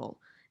successful.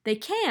 They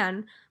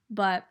can,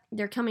 but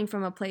they're coming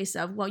from a place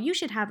of, well, you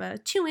should have a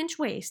 2-inch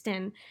waist,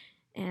 and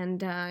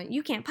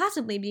you can't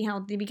possibly be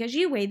healthy because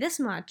you weigh this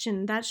much,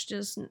 and that's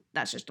just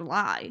a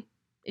lie.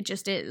 It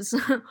just is.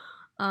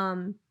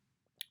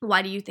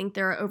 Why do you think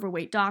there are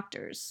overweight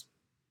doctors?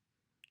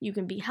 You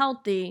can be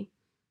healthy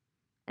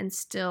and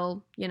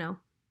still,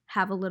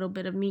 have a little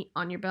bit of meat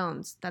on your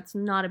bones. That's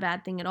not a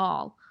bad thing at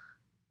all.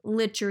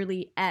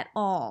 Literally at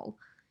all.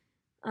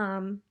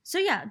 So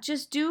yeah,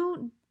 just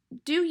do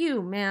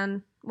you,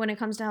 man, when it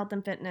comes to health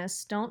and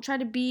fitness. Don't try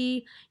to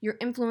be your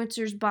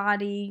influencer's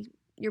body.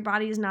 Your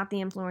body is not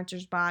the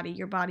influencer's body.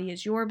 Your body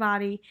is your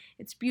body.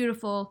 It's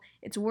beautiful.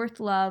 It's worth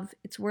love.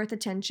 It's worth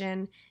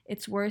attention.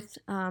 It's worth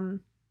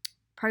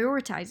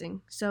prioritizing.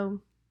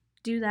 So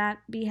do that.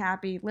 Be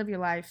happy. Live your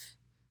life.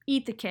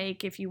 Eat the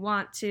cake if you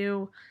want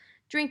to.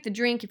 Drink the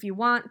drink if you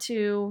want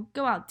to.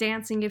 Go out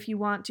dancing if you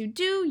want to.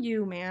 Do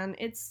you, man.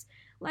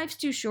 Life's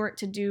too short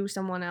to do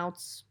someone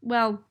else.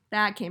 Well,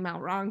 that came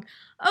out wrong.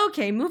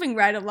 Okay, moving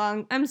right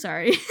along. I'm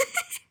sorry.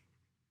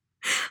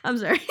 I'm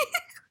sorry.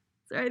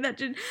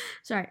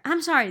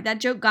 I'm sorry. That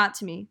joke got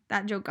to me.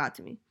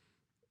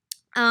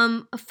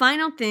 A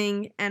final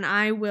thing, and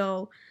I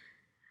will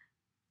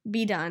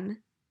be done,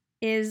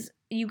 is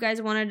you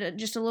guys wanted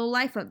just a little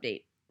life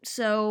update.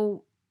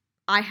 So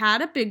I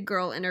had a big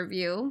girl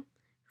interview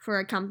for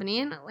a company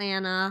in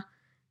Atlanta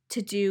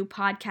to do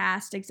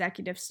podcast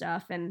executive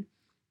stuff, and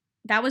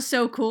that was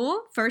so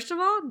cool. First of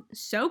all,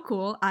 so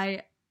cool.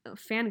 I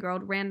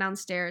fangirled, ran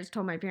downstairs,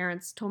 told my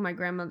parents, told my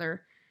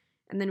grandmother,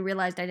 and then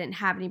realized I didn't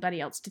have anybody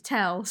else to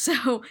tell.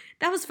 So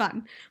that was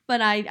fun. But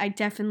I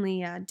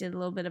definitely did a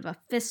little bit of a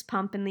fist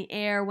pump in the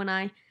air when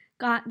I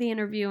got the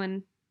interview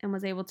and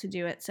was able to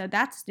do it. So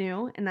that's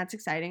new and that's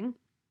exciting.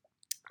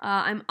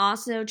 I'm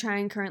also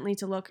trying currently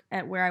to look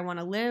at where I want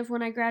to live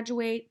when I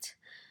graduate.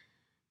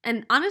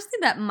 And honestly,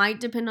 that might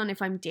depend on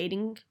if I'm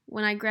dating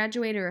when I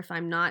graduate or if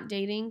I'm not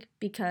dating.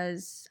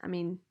 Because,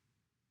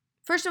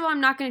 first of all,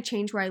 I'm not going to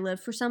change where I live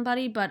for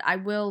somebody, but I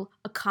will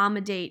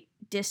accommodate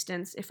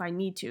distance if I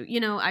need to.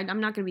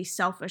 I'm not going to be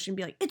selfish and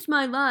be like, it's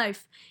my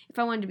life. If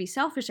I wanted to be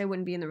selfish, I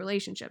wouldn't be in the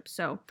relationship.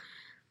 So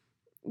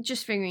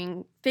just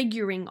figuring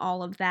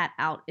all of that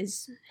out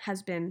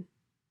has been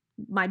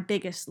my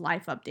biggest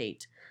life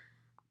update.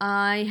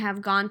 I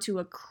have gone to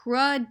a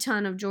crud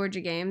ton of Georgia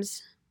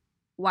games.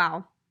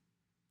 Wow.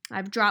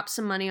 I've dropped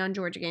some money on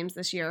Georgia games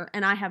this year,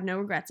 and I have no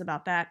regrets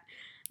about that.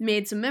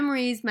 Made some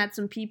memories, met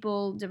some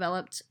people,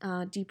 developed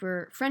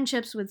deeper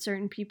friendships with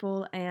certain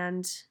people,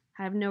 and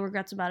I have no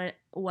regrets about it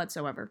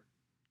whatsoever.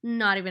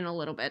 Not even a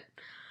little bit.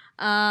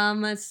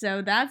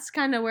 So that's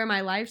kind of where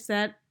my life's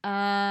at.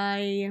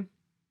 I'm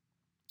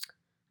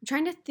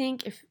trying to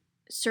think if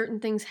certain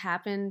things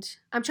happened.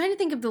 I'm trying to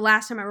think of the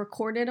last time I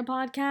recorded a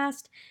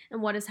podcast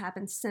and what has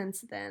happened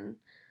since then.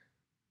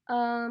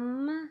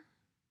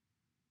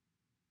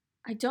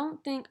 I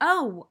don't think,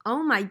 oh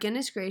my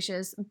goodness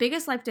gracious,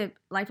 biggest life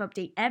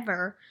update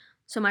ever.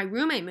 So my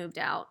roommate moved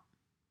out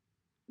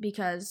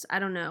because, I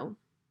don't know,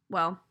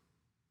 well,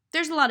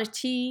 there's a lot of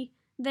tea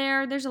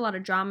there, there's a lot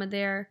of drama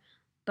there,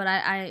 but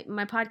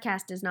my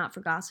podcast is not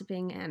for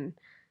gossiping, and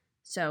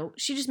so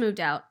she just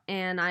moved out,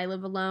 and I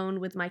live alone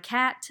with my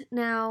cat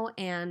now,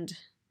 and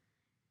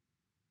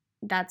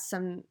that's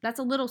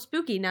a little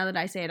spooky now that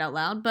I say it out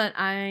loud, but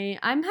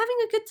I'm having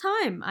a good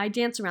time. I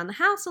dance around the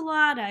house a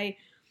lot. I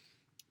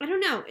don't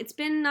know. It's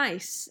been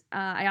nice.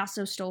 I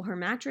also stole her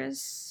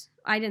mattress.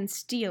 I didn't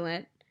steal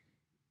it.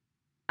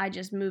 I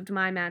just moved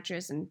my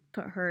mattress and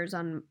put hers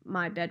on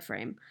my bed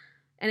frame.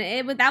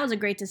 And that was a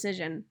great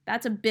decision.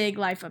 That's a big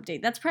life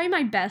update. That's probably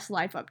my best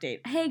life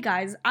update. Hey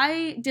guys,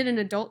 I did an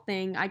adult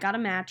thing. I got a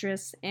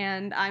mattress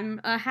and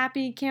I'm a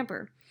happy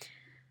camper.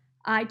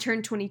 I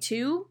turned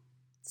 22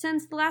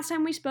 since the last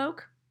time we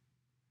spoke.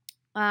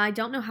 I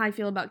don't know how I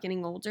feel about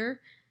getting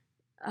older.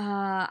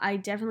 I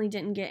definitely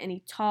didn't get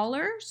any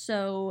taller,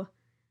 so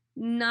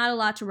not a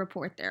lot to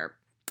report there.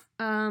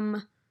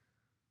 Oh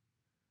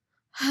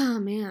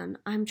man,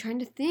 I'm trying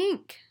to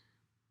think.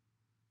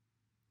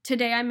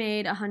 Today I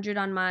made 100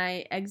 on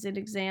my exit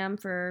exam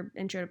for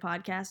intro to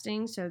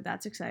podcasting, so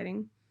that's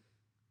exciting.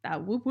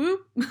 Whoop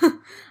whoop.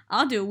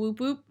 I'll do a whoop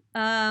whoop.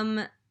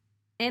 And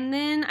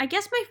then I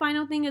guess my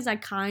final thing is I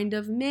kind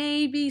of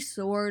maybe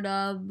sort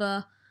of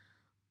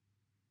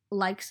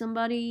like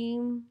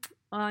somebody.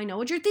 I know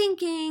what you're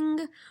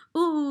thinking.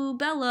 Ooh,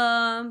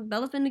 Bella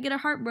finna get her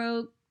heart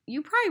broke.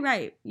 You probably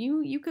right.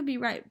 You could be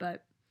right,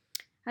 but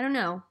I don't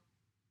know.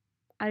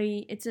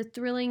 It's a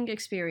thrilling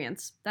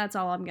experience. That's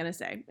all I'm gonna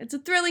say. It's a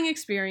thrilling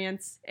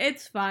experience.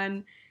 It's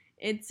fun.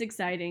 It's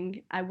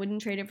exciting. I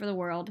wouldn't trade it for the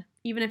world.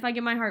 Even if I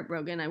get my heart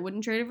broken, I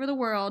wouldn't trade it for the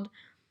world.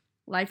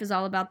 Life is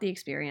all about the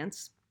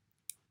experience.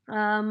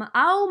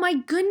 Oh my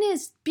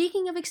goodness,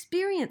 speaking of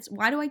experience,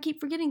 why do I keep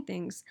forgetting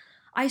things?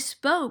 I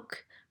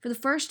spoke for the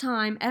first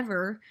time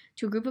ever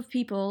to a group of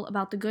people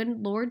about the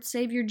good Lord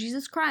Savior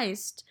Jesus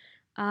Christ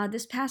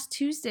this past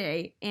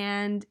Tuesday,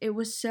 and it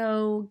was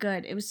so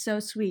good. It was so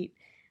sweet.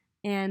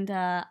 And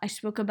I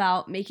spoke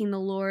about making the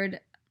Lord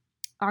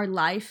our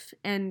life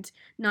and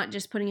not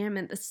just putting him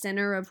at the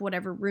center of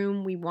whatever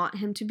room we want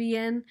him to be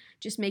in,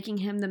 just making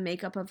him the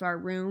makeup of our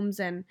rooms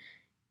and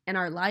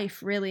our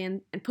life, really,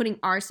 and putting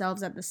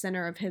ourselves at the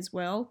center of his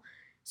will.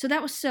 So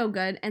that was so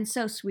good and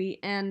so sweet.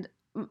 And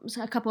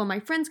a couple of my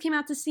friends came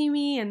out to see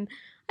me, and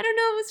I don't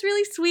know, it was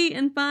really sweet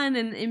and fun,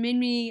 and it made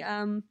me,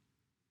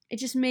 it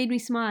just made me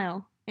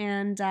smile.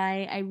 And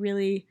I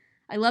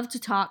love to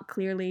talk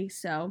clearly,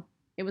 so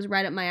it was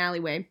right up my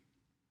alleyway.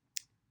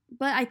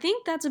 But I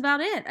think that's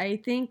about it. I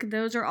think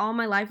those are all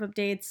my life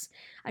updates.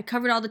 I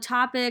covered all the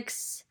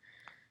topics.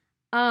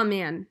 Oh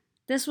man,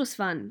 this was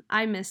fun.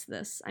 I miss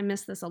this. I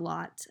miss this a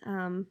lot.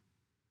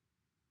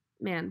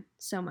 Man,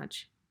 so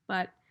much.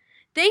 But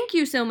thank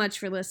you so much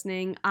for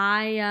listening.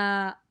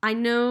 I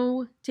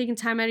know taking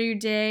time out of your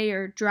day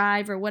or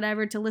drive or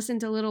whatever to listen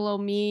to little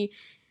old me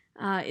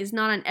is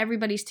not on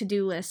everybody's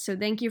to-do list. So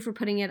thank you for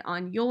putting it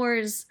on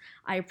yours.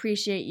 I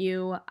appreciate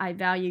you. I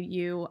value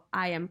you.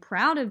 I am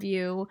proud of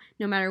you,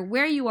 no matter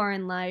where you are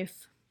in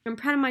life. I'm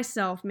proud of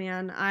myself,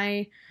 man.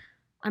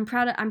 I'm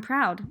proud. I'm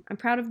proud. I'm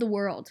proud of the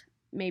world.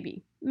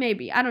 Maybe.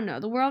 I don't know.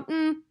 The world.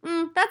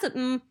 That's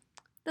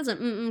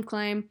a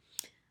claim.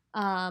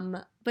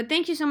 But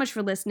thank you so much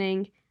for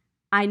listening.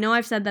 I know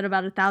I've said that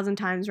about 1,000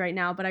 times right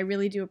now, but I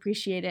really do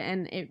appreciate it,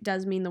 and it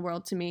does mean the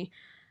world to me.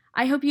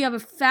 I hope you have a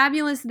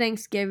fabulous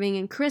Thanksgiving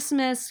and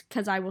Christmas,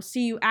 because I will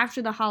see you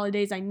after the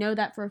holidays. I know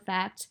that for a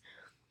fact.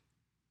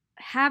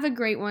 Have a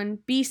great one.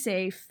 Be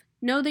safe.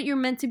 Know that you're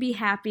meant to be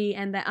happy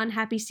and that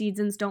unhappy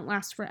seasons don't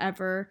last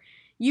forever.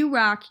 You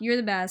rock. You're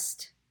the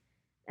best.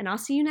 And I'll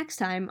see you next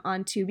time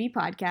on To Be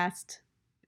Podcast.